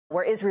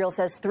where Israel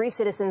says 3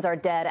 citizens are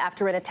dead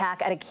after an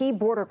attack at a key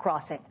border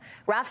crossing.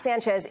 Raf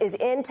Sanchez is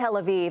in Tel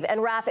Aviv.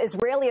 And Raf,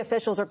 Israeli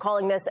officials are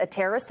calling this a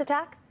terrorist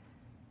attack?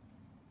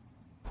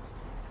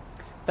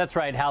 That's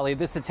right, Hallie.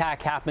 This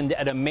attack happened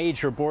at a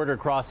major border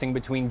crossing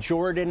between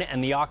Jordan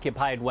and the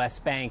occupied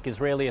West Bank.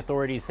 Israeli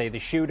authorities say the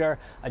shooter,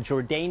 a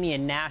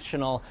Jordanian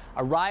national,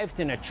 arrived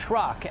in a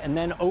truck and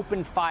then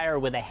opened fire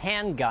with a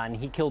handgun.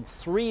 He killed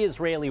 3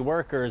 Israeli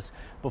workers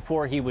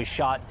before he was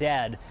shot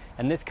dead.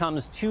 And this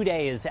comes 2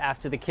 days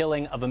after the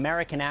killing of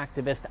American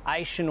activist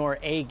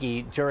Aishinur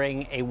Agi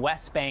during a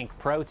West Bank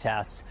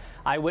protest.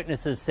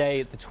 Eyewitnesses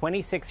say the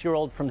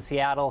 26-year-old from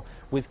Seattle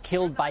was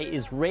killed by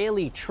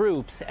Israeli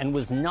troops and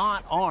was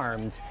not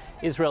armed.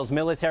 Israel's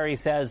military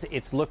says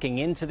it's looking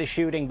into the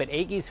shooting, but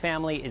Agi's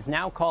family is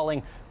now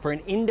calling for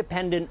an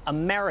independent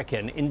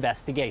American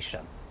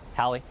investigation.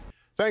 Hallie?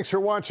 Thanks for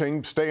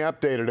watching. Stay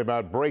updated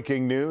about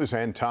breaking news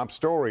and top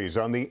stories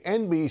on the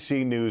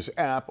NBC News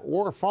app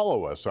or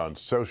follow us on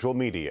social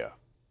media.